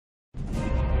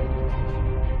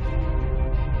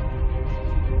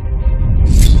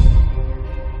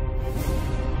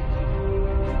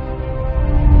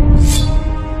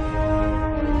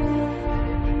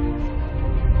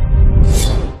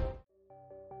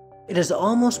It is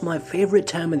almost my favorite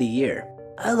time of the year.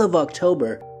 I love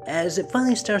October as it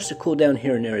finally starts to cool down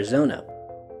here in Arizona.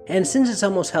 And since it's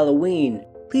almost Halloween,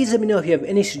 please let me know if you have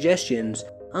any suggestions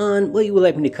on what you would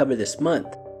like me to cover this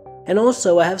month. And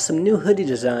also, I have some new hoodie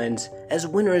designs as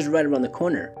winter is right around the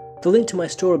corner. The link to my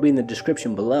store will be in the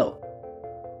description below.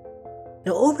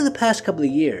 Now, over the past couple of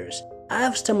years, I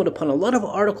have stumbled upon a lot of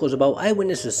articles about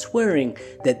eyewitnesses swearing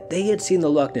that they had seen the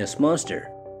Loch Ness Monster.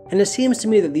 And it seems to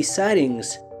me that these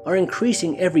sightings are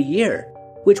increasing every year,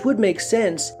 which would make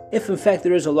sense if in fact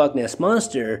there is a Loch Ness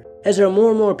Monster, as there are more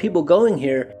and more people going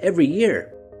here every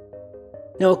year.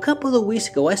 Now, a couple of weeks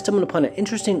ago I stumbled upon an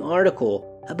interesting article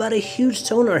about a huge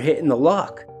sonar hit in the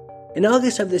loch. In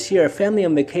August of this year, a family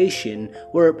on vacation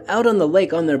were out on the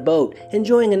lake on their boat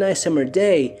enjoying a nice summer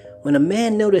day when a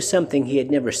man noticed something he had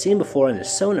never seen before on his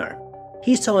sonar.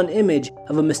 He saw an image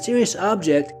of a mysterious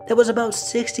object that was about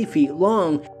 60 feet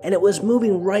long, and it was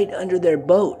moving right under their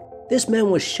boat. This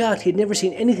man was shocked. He had never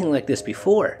seen anything like this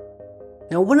before.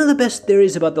 Now, one of the best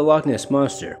theories about the Loch Ness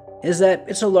Monster is that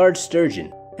it's a large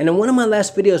sturgeon. And in one of my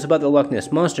last videos about the Loch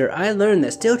Ness Monster, I learned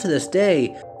that still to this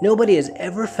day, nobody has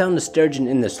ever found a sturgeon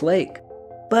in this lake.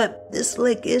 But this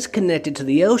lake is connected to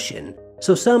the ocean,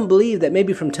 so some believe that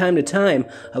maybe from time to time,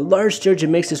 a large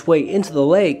sturgeon makes its way into the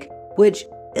lake, which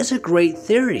is a great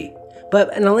theory.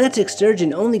 But an Atlantic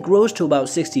sturgeon only grows to about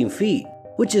 16 feet,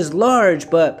 which is large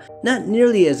but not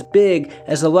nearly as big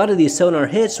as a lot of these sonar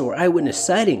hits or eyewitness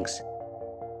sightings.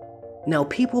 Now,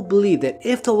 people believe that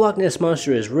if the Loch Ness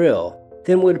Monster is real,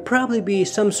 then it would probably be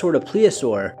some sort of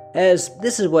plesiosaur, as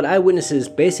this is what eyewitnesses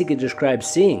basically describe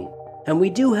seeing. And we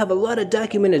do have a lot of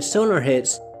documented sonar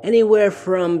hits, anywhere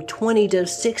from 20 to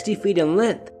 60 feet in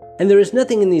length, and there is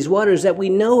nothing in these waters that we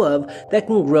know of that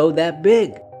can grow that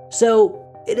big. So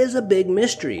it is a big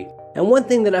mystery. And one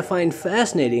thing that I find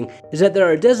fascinating is that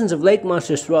there are dozens of lake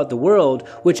monsters throughout the world,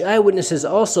 which eyewitnesses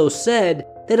also said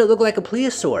that it looked like a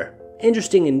plesiosaur.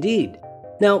 Interesting indeed.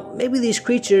 Now, maybe these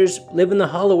creatures live in the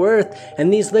hollow earth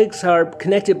and these lakes are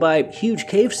connected by huge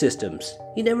cave systems.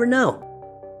 You never know.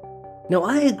 Now,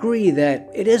 I agree that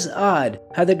it is odd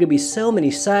how there could be so many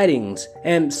sightings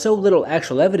and so little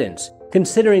actual evidence,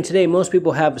 considering today most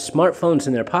people have smartphones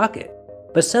in their pocket.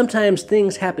 But sometimes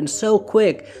things happen so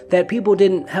quick that people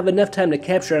didn't have enough time to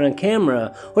capture it on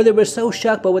camera, or they were so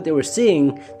shocked by what they were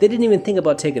seeing, they didn't even think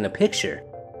about taking a picture.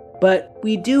 But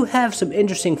we do have some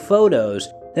interesting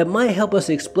photos that might help us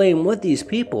explain what these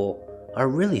people are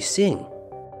really seeing.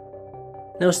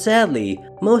 Now, sadly,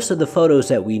 most of the photos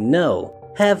that we know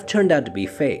have turned out to be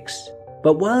fakes.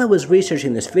 But while I was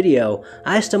researching this video,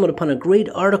 I stumbled upon a great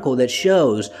article that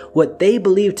shows what they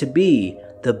believe to be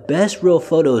the best real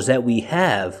photos that we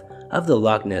have of the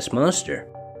Loch Ness Monster.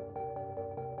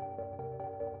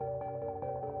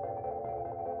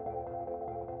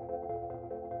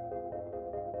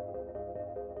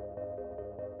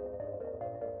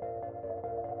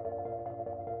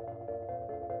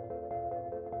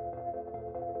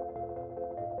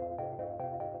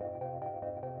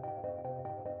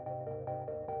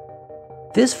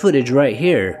 This footage right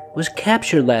here was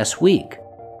captured last week.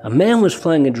 A man was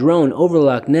flying a drone over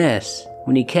Loch Ness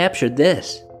when he captured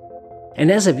this.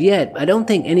 And as of yet, I don't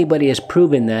think anybody has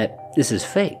proven that this is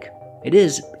fake. It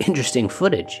is interesting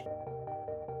footage.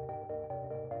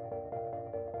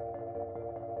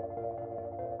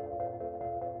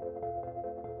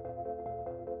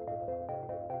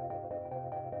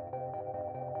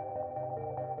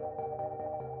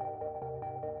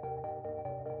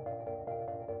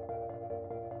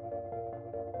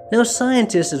 Now,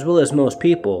 scientists, as well as most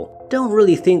people, don't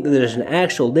really think that there's an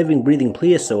actual living, breathing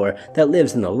plesiosaur that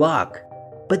lives in the loch.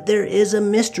 But there is a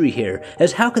mystery here,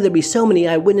 as how could there be so many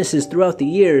eyewitnesses throughout the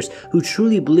years who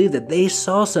truly believe that they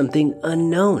saw something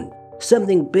unknown,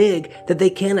 something big that they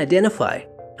can't identify?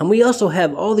 And we also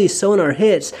have all these sonar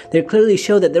hits that clearly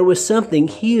show that there was something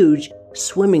huge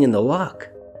swimming in the loch.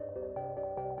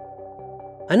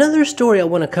 Another story I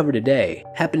want to cover today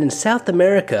happened in South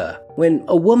America when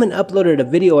a woman uploaded a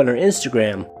video on her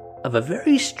Instagram of a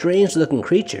very strange looking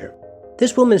creature.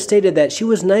 This woman stated that she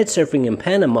was night surfing in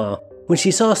Panama when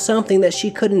she saw something that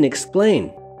she couldn't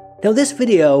explain. Now, this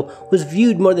video was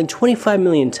viewed more than 25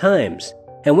 million times,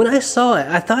 and when I saw it,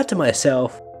 I thought to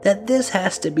myself that this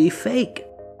has to be fake.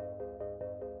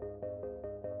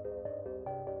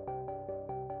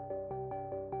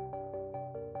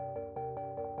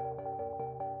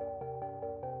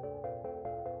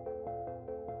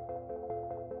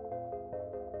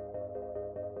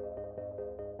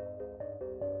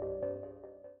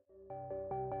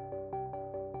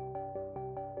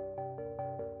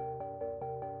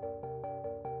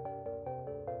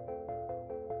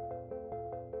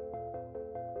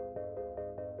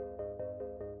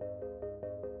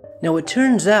 Now it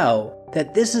turns out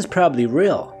that this is probably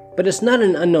real, but it's not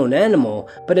an unknown animal,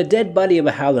 but a dead body of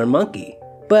a howler monkey.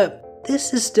 But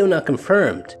this is still not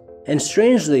confirmed. And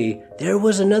strangely, there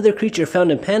was another creature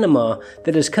found in Panama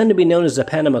that has come to be known as the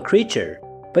Panama creature,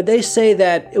 but they say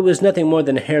that it was nothing more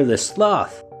than a hairless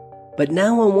sloth. But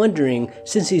now I'm wondering,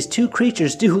 since these two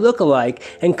creatures do look alike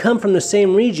and come from the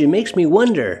same region, makes me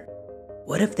wonder,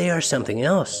 what if they are something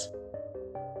else?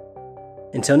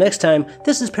 Until next time,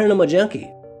 this is Paranormal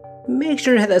Junkie. Make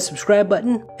sure to hit that subscribe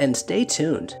button and stay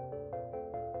tuned.